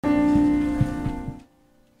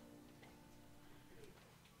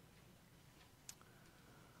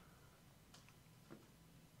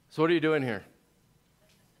So what are you doing here?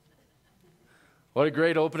 What a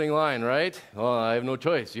great opening line, right? Well, I have no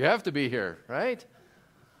choice. You have to be here, right?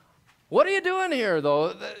 What are you doing here,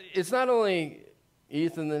 though? It's not only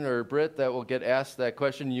Ethan or Britt that will get asked that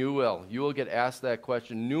question. You will. You will get asked that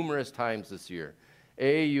question numerous times this year.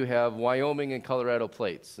 You have Wyoming and Colorado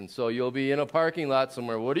plates, and so you'll be in a parking lot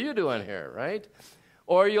somewhere. What are you doing here, right?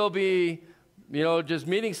 Or you'll be, just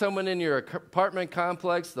meeting someone in your apartment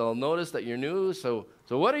complex. They'll notice that you're new, so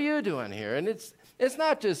what are you doing here? And it's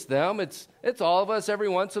not just them. It's all of us. Every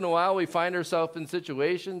once in a while, we find ourselves in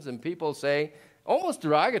situations, and people say, almost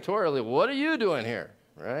derogatorily, what are you doing here,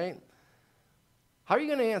 right? How are you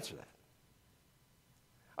going to answer that?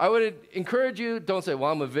 I would encourage you, don't say,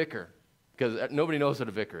 well, I'm a vicar, because nobody knows what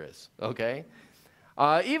a vicar is, okay?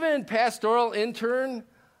 Even pastoral intern,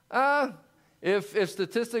 if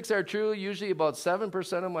statistics are true, usually about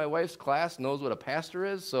 7% of my wife's class knows what a pastor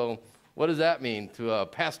is, so what does that mean to a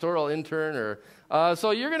pastoral intern?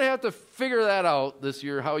 So you're going to have to figure that out this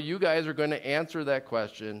year, how you guys are going to answer that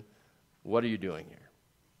question, what are you doing here?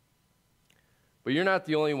 But you're not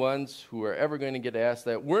the only ones who are ever going to get asked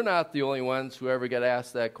that. We're not the only ones who ever get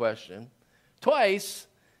asked that question. Twice,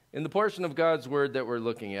 in the portion of God's Word that we're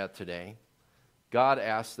looking at today, God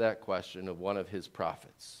asked that question of one of his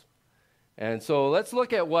prophets. And so let's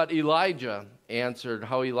look at what Elijah answered,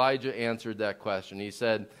 how Elijah answered that question. He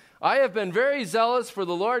said, I have been very zealous for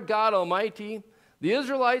the Lord God Almighty. The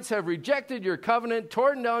Israelites have rejected your covenant,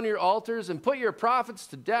 torn down your altars, and put your prophets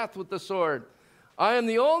to death with the sword. I am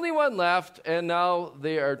the only one left, and now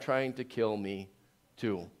they are trying to kill me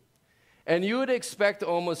too. And you would expect to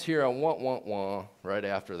almost hear a wah, wah, wah right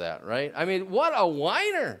after that, right? I mean, what a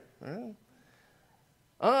whiner. Right?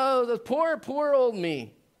 Oh, the poor old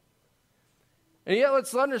me. And yet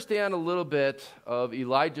let's understand a little bit of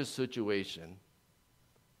Elijah's situation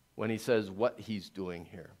when he says what he's doing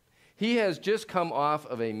here. He has just come off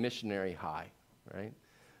of a missionary high, right?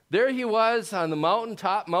 There he was on the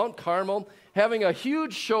mountaintop, Mount Carmel, having a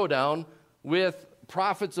huge showdown with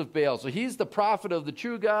prophets of Baal. So he's the prophet of the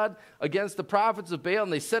true God against the prophets of Baal,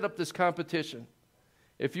 and they set up this competition.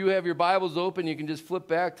 If you have your Bibles open, you can just flip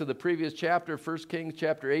back to the previous chapter, 1 Kings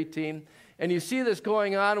chapter 18, and you see this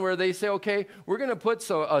going on where they say, okay, we're going to put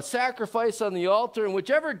a sacrifice on the altar, and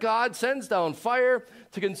whichever God sends down fire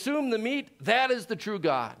to consume the meat, that is the true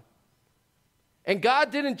God. And God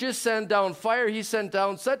didn't just send down fire, he sent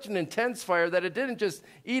down such an intense fire that it didn't just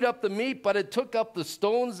eat up the meat, but it took up the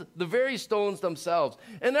stones, the very stones themselves.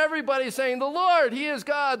 And everybody's saying, the Lord, he is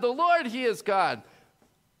God, the Lord, he is God.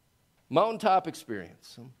 Mountaintop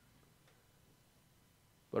experience.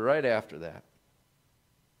 But right after that,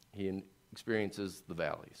 he experiences the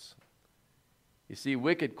valleys. You see,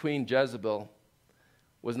 wicked Queen Jezebel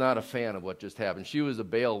was not a fan of what just happened. She was a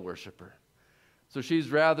Baal worshiper. So she's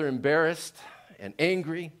rather embarrassed and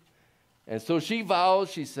angry. And so she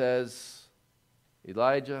vows, she says,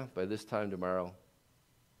 Elijah, by this time tomorrow,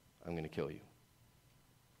 I'm going to kill you.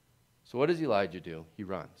 So what does Elijah do? He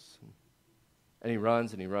runs. And he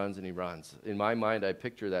runs and he runs and he runs. In my mind, I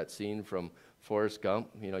picture that scene from Forrest Gump.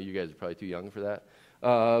 You guys are probably too young for that.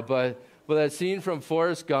 But that scene from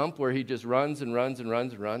Forrest Gump where he just runs and runs and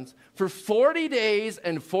runs and runs. For 40 days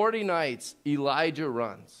and 40 nights, Elijah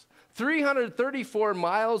runs. 334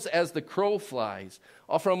 miles as the crow flies,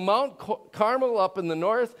 from Mount Carmel up in the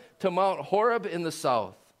north to Mount Horeb in the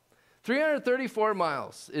south. 334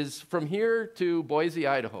 miles is from here to Boise,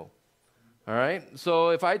 Idaho. All right? So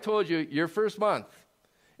if I told you your first month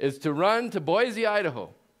is to run to Boise,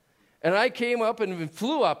 Idaho, and I came up and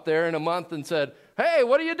flew up there in a month and said, hey,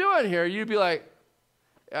 what are you doing here? You'd be like,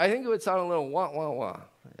 I think it would sound a little wah, wah, wah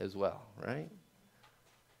as well, right?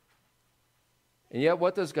 And yet,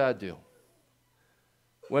 what does God do?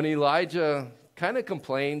 When Elijah kind of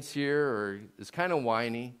complains here or is kind of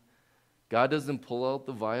whiny, God doesn't pull out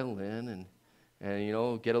the violin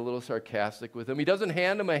and get a little sarcastic with him. He doesn't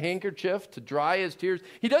hand him a handkerchief to dry his tears.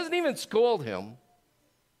 He doesn't even scold him,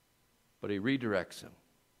 but he redirects him.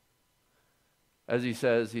 As he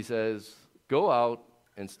says, go out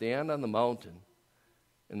and stand on the mountain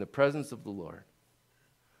in the presence of the Lord,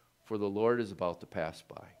 for the Lord is about to pass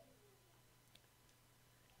by.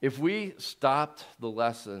 If we stopped the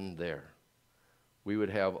lesson there, we would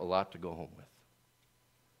have a lot to go home with.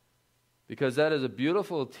 Because that is a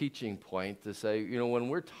beautiful teaching point to say, when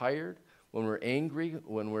we're tired, when we're angry,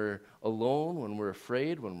 when we're alone, when we're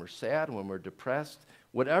afraid, when we're sad, when we're depressed,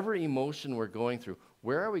 whatever emotion we're going through,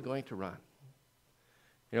 where are we going to run?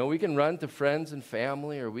 We can run to friends and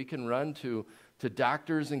family, or we can run to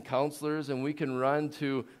doctors and counselors, and we can run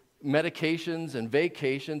to medications and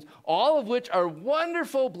vacations, all of which are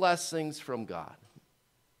wonderful blessings from God.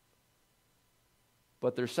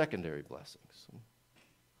 but they're secondary blessings.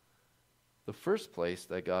 The first place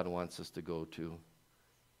that God wants us to go to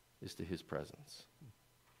is to his presence.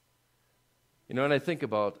 You know, and I think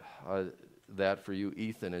about that for you,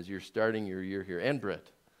 Ethan, as you're starting your year here, and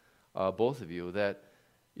Britt, both of you, that,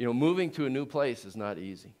 you know, moving to a new place is not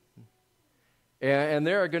easy. And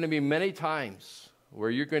there are going to be many times where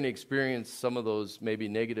you're going to experience some of those maybe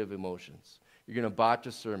negative emotions. You're going to botch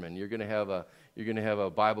a sermon. You're going to have a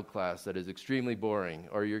Bible class that is extremely boring,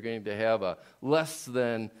 or you're going to have a less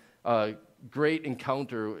than great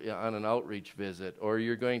encounter on an outreach visit, or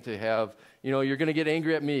you're going to have, you know, you're going to get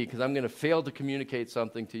angry at me because I'm going to fail to communicate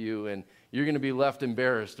something to you, and you're going to be left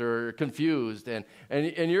embarrassed or confused, and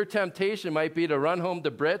your temptation might be to run home to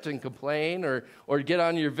Britt and complain, or get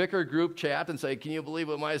on your vicar group chat and say, can you believe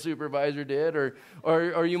what my supervisor did,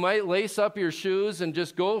 or you might lace up your shoes and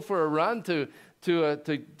just go for a run to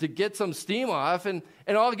get some steam off, and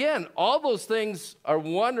all those things are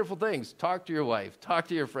wonderful things. Talk to your wife, talk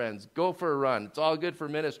to your friends, go for a run. It's all good for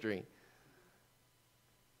ministry.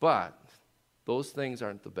 But those things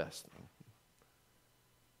aren't the best thing.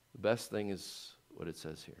 The best thing is what it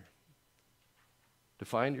says here. To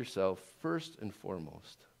find yourself first and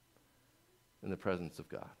foremost in the presence of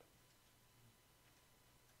God.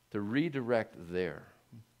 To redirect there.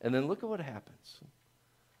 And then look at what happens.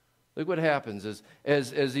 Look what happens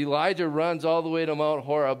as Elijah runs all the way to Mount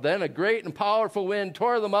Horeb. Then a great and powerful wind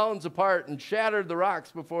tore the mountains apart and shattered the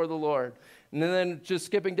rocks before the Lord. And then just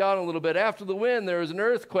skipping down a little bit, after the wind there was an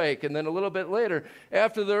earthquake, and then a little bit later,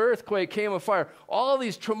 after the earthquake came a fire. All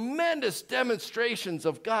these tremendous demonstrations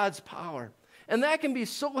of God's power. And that can be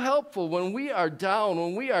so helpful when we are down,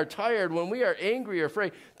 when we are tired, when we are angry or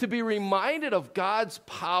afraid. To be reminded of God's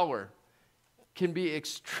power can be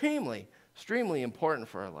extremely important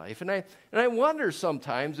for our life. And I wonder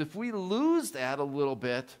sometimes if we lose that a little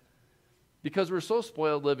bit because we're so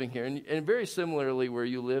spoiled living here. And very similarly where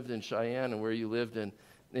you lived in Cheyenne and where you lived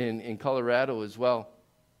in Colorado as well,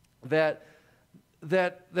 that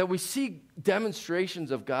we see demonstrations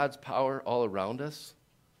of God's power all around us,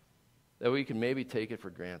 that we can maybe take it for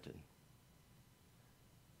granted.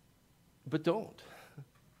 But don't.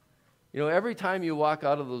 You know, every time you walk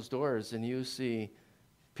out of those doors and you see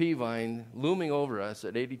Peavine looming over us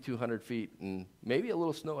at 8,200 feet, and maybe a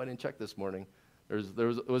little snow. I didn't check this morning. Was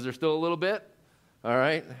there still a little bit? All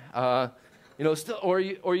right. You know, still, or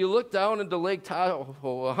you look down into Lake Tahoe,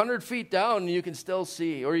 100 feet down, and you can still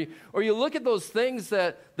see. Or you look at those things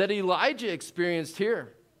that Elijah experienced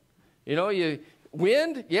here. You know,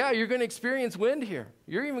 wind. Yeah, you're going to experience wind here.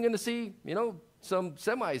 You're even going to see, you know, some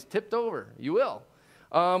semis tipped over. You will.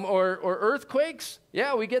 Or earthquakes.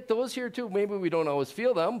 Yeah, we get those here too. Maybe we don't always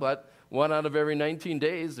feel them, but 1 out of every 19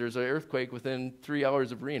 days, there's an earthquake within 3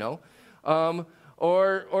 hours of Reno.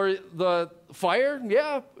 Or the fire,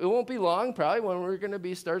 yeah, it won't be long probably when we're going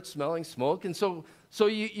to start smelling smoke. And so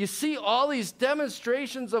you see all these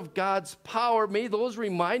demonstrations of God's power. May those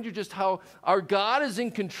remind you just how our God is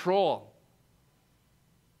in control.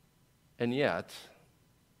 And yet,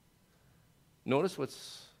 notice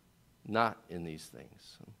what's not in these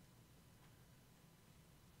things.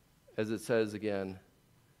 As it says again,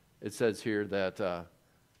 it says here that the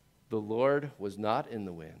Lord was not in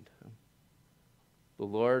the wind. The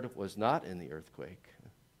Lord was not in the earthquake.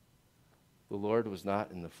 The Lord was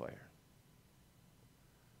not in the fire.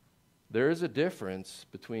 There is a difference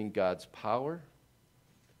between God's power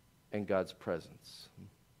and God's presence.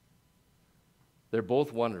 They're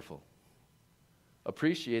both wonderful.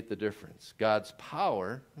 Appreciate the difference. God's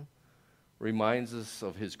power reminds us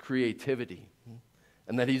of his creativity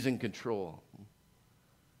and that he's in control.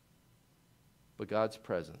 But God's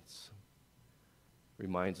presence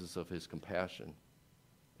reminds us of his compassion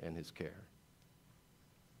and his care.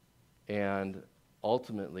 And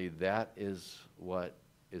ultimately, that is what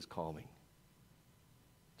is calming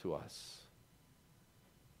to us.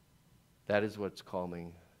 That is what's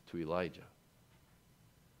calming to Elijah.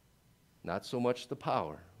 Not so much the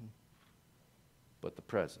power, but the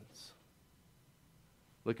presence.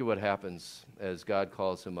 Look at what happens as God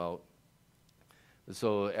calls him out.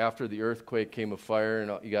 So after the earthquake came a fire,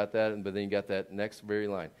 and you got that, but then you got that next very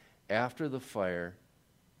line. After the fire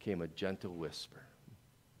came a gentle whisper.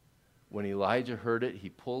 When Elijah heard it, he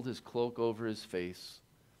pulled his cloak over his face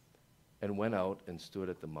and went out and stood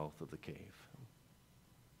at the mouth of the cave.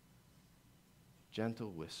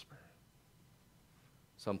 Gentle whisper.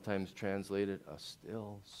 Sometimes translated, a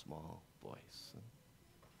still small voice.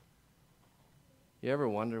 You ever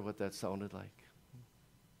wonder what that sounded like?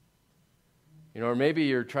 You know, or maybe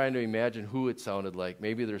you're trying to imagine who it sounded like.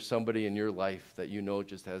 Maybe there's somebody in your life that you know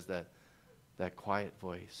just has that quiet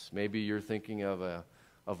voice. Maybe you're thinking of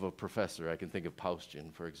of a professor. I can think of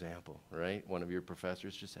Paustian, for example, right? One of your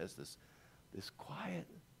professors just has this quiet,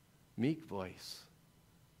 meek voice,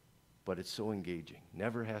 but it's so engaging.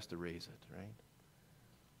 Never has to raise it, right?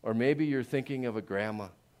 Or maybe you're thinking of a grandma,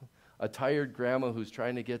 a tired grandma who's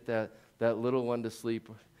trying to get that little one to sleep,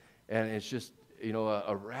 and it's just,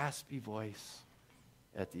 a raspy voice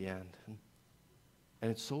at the end. And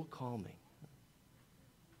it's so calming.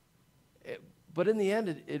 But in the end,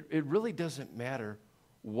 it really doesn't matter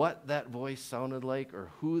what that voice sounded like or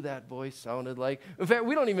who that voice sounded like. In fact,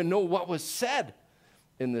 we don't even know what was said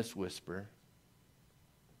in this whisper.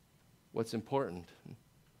 What's important,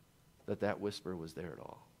 that whisper was there at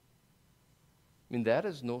all. I mean, that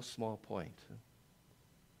is no small point,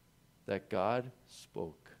 that God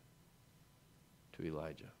spoke to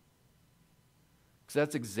Elijah. Because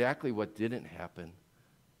that's exactly what didn't happen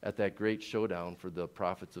at that great showdown for the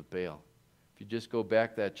prophets of Baal. If you just go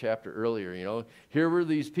back that chapter earlier, here were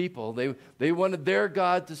these people. They wanted their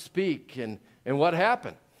God to speak. And what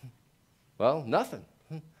happened? Well, nothing.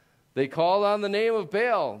 They called on the name of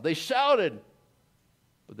Baal. They shouted.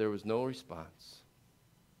 But there was no response.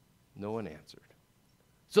 No one answered.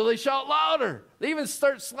 So they shout louder. They even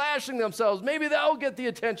start slashing themselves. Maybe that'll get the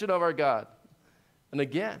attention of our God. And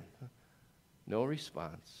again, no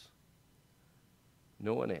response.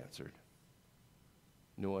 No one answered.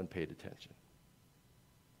 No one paid attention.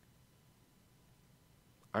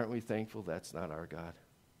 Aren't we thankful that's not our God?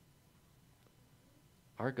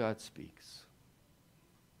 Our God speaks.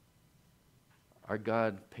 Our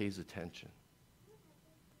God pays attention.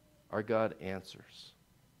 Our God answers.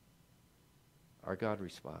 Our God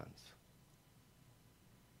responds.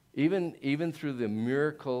 Even through the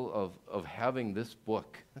miracle of having this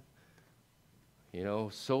book,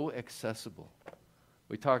 so accessible.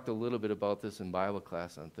 We talked a little bit about this in Bible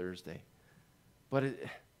class on Thursday. But,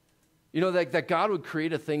 that God would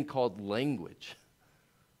create a thing called language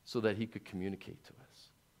so that he could communicate to us.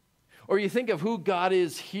 Or you think of who God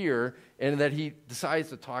is here and that he decides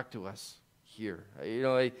to talk to us here.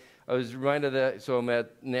 I was reminded that, so I'm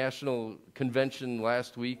at National Convention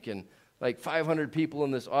last week, and like 500 people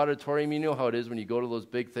in this auditorium. You know how it is when you go to those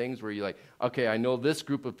big things where you're like, okay, I know this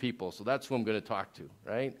group of people, so that's who I'm going to talk to,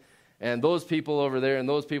 right? And those people over there and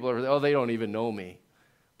those people over there, they don't even know me.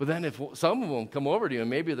 But then if some of them come over to you, and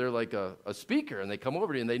maybe they're like a speaker, and they come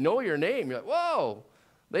over to you and they know your name, you're like, whoa,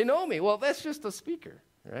 they know me. Well, that's just a speaker,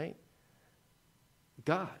 right?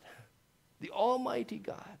 God, the Almighty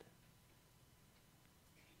God,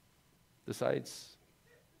 decides,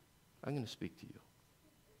 I'm going to speak to you.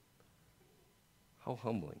 How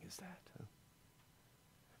humbling is that? Huh?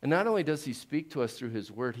 And not only does he speak to us through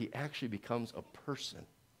his word, he actually becomes a person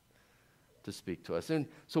to speak to us. And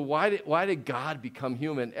so why did God become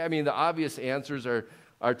human? I mean, the obvious answers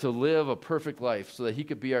are to live a perfect life so that he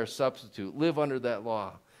could be our substitute, live under that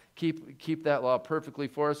law, keep that law perfectly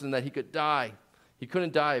for us, and that he could die. He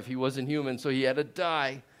couldn't die if he wasn't human, so he had to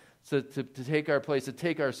die to take our place, to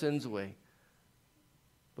take our sins away.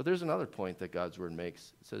 But there's another point that God's word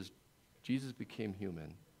makes. It says, Jesus became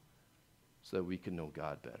human so that we can know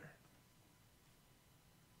God better.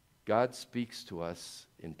 God speaks to us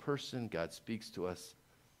in person. God speaks to us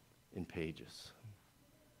in pages.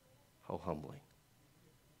 How humbling.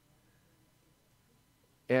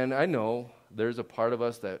 And I know there's a part of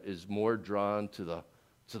us that is more drawn to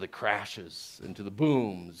the crashes and to the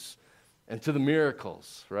booms and to the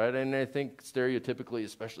miracles, right? And I think stereotypically,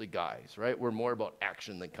 especially guys, right? We're more about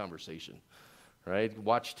action than conversation, right?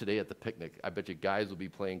 Watch today at the picnic. I bet you guys will be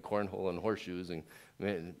playing cornhole and horseshoes, and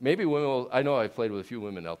maybe women will. I know I've played with a few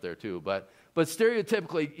women out there too, but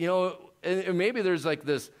stereotypically, and maybe there's like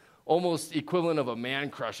this almost equivalent of a man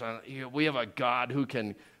crush on. We have a God who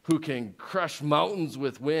can crush mountains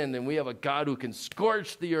with wind, and we have a God who can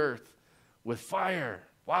scorch the earth with fire.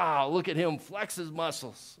 Wow, look at him flex his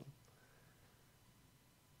muscles.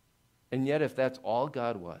 And yet, if that's all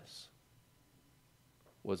God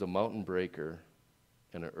was a mountain breaker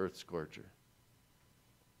and an earth scorcher,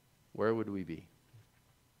 where would we be?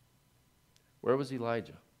 Where was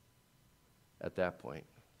Elijah at that point?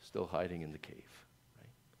 Still hiding in the cave, right?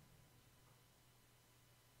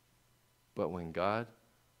 But when God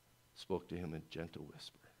spoke to him in a gentle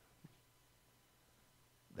whisper,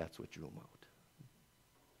 that's what drew him out.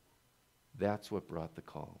 That's what brought the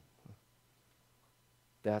calm.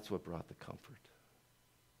 That's what brought the comfort.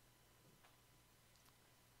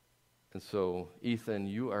 And so, Ethan,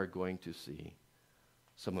 you are going to see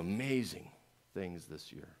some amazing things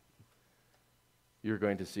this year. You're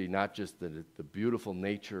going to see not just the beautiful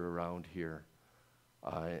nature around here,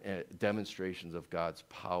 demonstrations of God's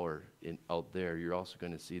power out there, you're also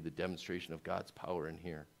going to see the demonstration of God's power in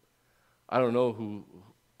here. I don't know who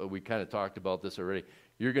we kind of talked about this already.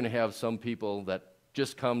 You're going to have some people that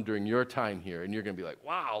just come during your time here, and you're going to be like,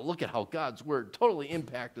 wow, look at how God's word totally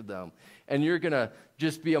impacted them. And you're going to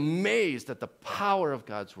just be amazed at the power of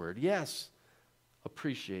God's word. Yes,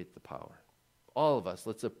 appreciate the power. All of us,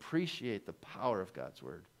 let's appreciate the power of God's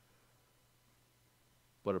word.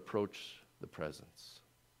 But approach the presence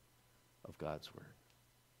of God's word.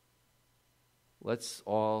 Let's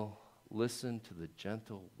all listen to the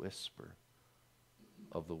gentle whisper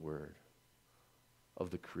of the word,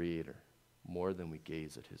 of the Creator, more than we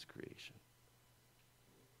gaze at his creation.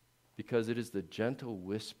 Because it is the gentle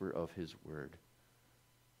whisper of his word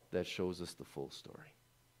that shows us the full story.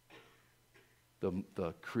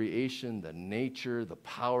 The creation, the nature, the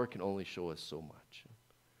power can only show us so much.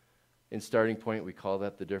 In Starting Point, we call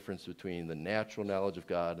that the difference between the natural knowledge of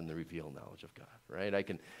God and the revealed knowledge of God, right?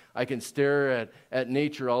 I can stare at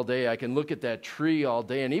nature all day. I can look at that tree all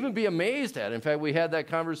day and even be amazed at it. In fact, we had that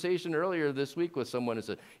conversation earlier this week with someone who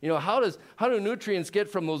said, how do nutrients get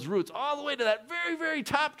from those roots all the way to that very, very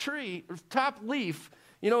top tree, or top leaf?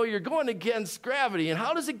 You're going against gravity, and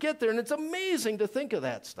how does it get there? And it's amazing to think of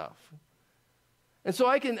that stuff. And so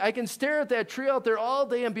I can stare at that tree out there all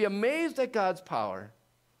day and be amazed at God's power.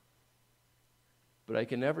 But I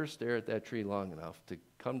can never stare at that tree long enough to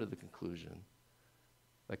come to the conclusion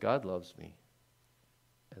that God loves me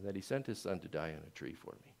and that he sent his son to die on a tree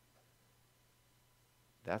for me.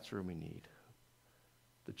 That's where we need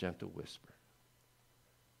the gentle whisper.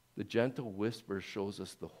 The gentle whisper shows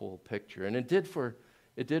us the whole picture. And it did for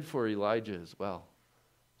Elijah as well.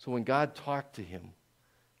 So when God talked to him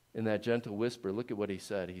in that gentle whisper, look at what he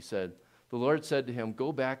said. He said, the Lord said to him,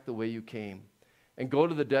 go back the way you came and go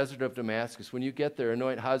to the desert of Damascus. When you get there,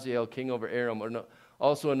 anoint Hazael king over Aram,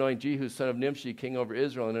 also anoint Jehu son of Nimshi king over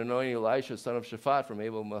Israel, and anoint Elisha son of Shaphat from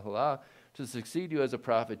Abel Mahalah to succeed you as a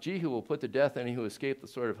prophet. Jehu will put to death any who escape the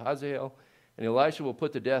sword of Hazael, and Elisha will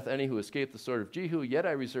put to death any who escape the sword of Jehu. Yet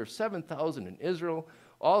I reserve 7,000 in Israel,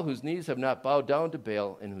 all whose knees have not bowed down to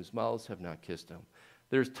Baal, and whose mouths have not kissed him.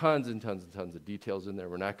 There's tons and tons and tons of details in there.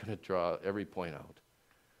 We're not going to draw every point out.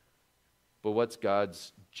 But what's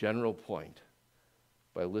God's general point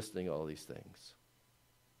by listing all these things?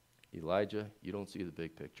 Elijah, you don't see the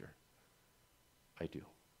big picture. I do.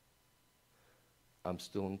 I'm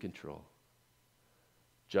still in control.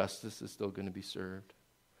 Justice is still going to be served.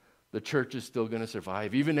 The church is still going to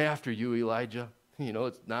survive, even after you, Elijah.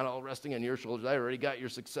 It's not all resting on your shoulders. I already got your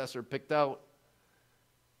successor picked out.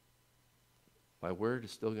 My word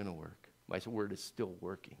is still going to work. My word is still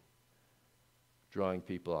working, drawing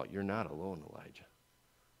people out. You're not alone, Elijah.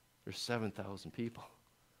 There's 7,000 people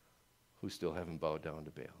who still haven't bowed down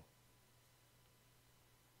to Baal.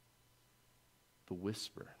 The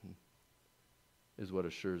whisper is what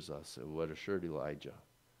assures us, and what assured Elijah,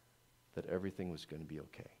 that everything was going to be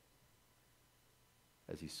okay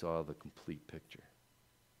as he saw the complete picture.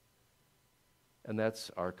 And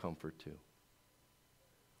that's our comfort too.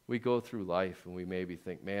 We go through life and we maybe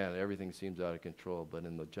think, man, everything seems out of control, but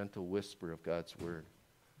in the gentle whisper of God's word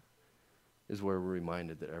is where we're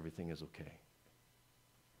reminded that everything is okay.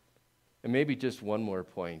 And maybe just one more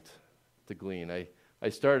point to glean. I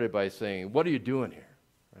started by saying, what are you doing here,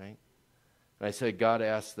 right? And I said, God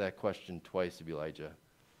asked that question twice of Elijah.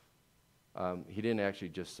 He didn't actually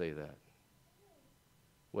just say that.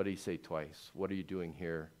 What did he say twice? What are you doing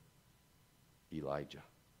here, Elijah?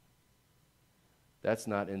 That's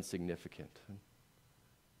not insignificant.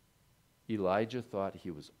 Elijah thought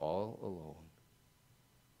he was all alone.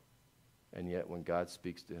 And yet when God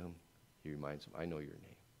speaks to him, he reminds him, I know your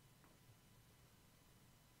name.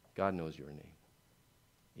 God knows your name,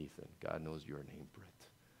 Ethan. God knows your name, Britt.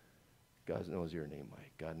 God knows your name,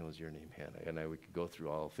 Mike. God knows your name, Hannah. And we could go through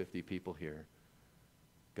all 50 people here.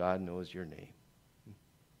 God knows your name.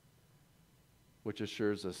 Which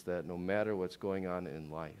assures us that no matter what's going on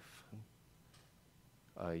in life,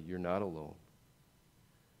 you're not alone.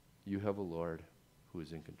 You have a Lord who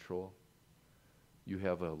is in control. You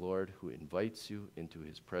have a Lord who invites you into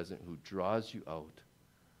his presence, who draws you out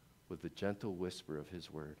with the gentle whisper of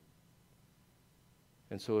his word.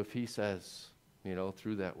 And so if he says,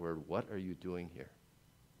 through that word, what are you doing here?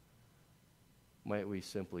 Might we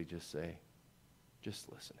simply just say,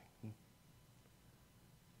 just listening.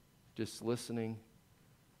 Just listening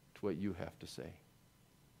to what you have to say.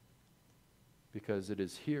 Because it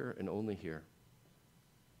is here and only here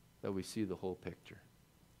that we see the whole picture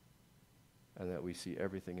and that we see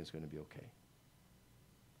everything is going to be okay.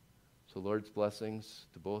 So Lord's blessings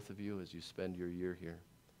to both of you as you spend your year here.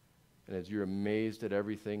 And as you're amazed at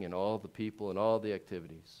everything and all the people and all the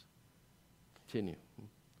activities, continue,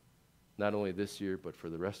 not only this year, but for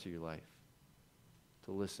the rest of your life,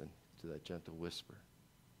 to listen to that gentle whisper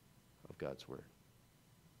of God's word.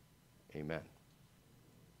 Amen.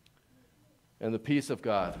 And the peace of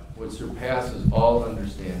God, which surpasses all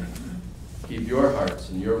understanding, keep your hearts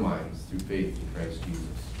and your minds through faith in Christ Jesus.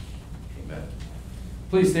 Amen.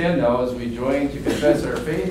 Please stand now as we join to confess our faith.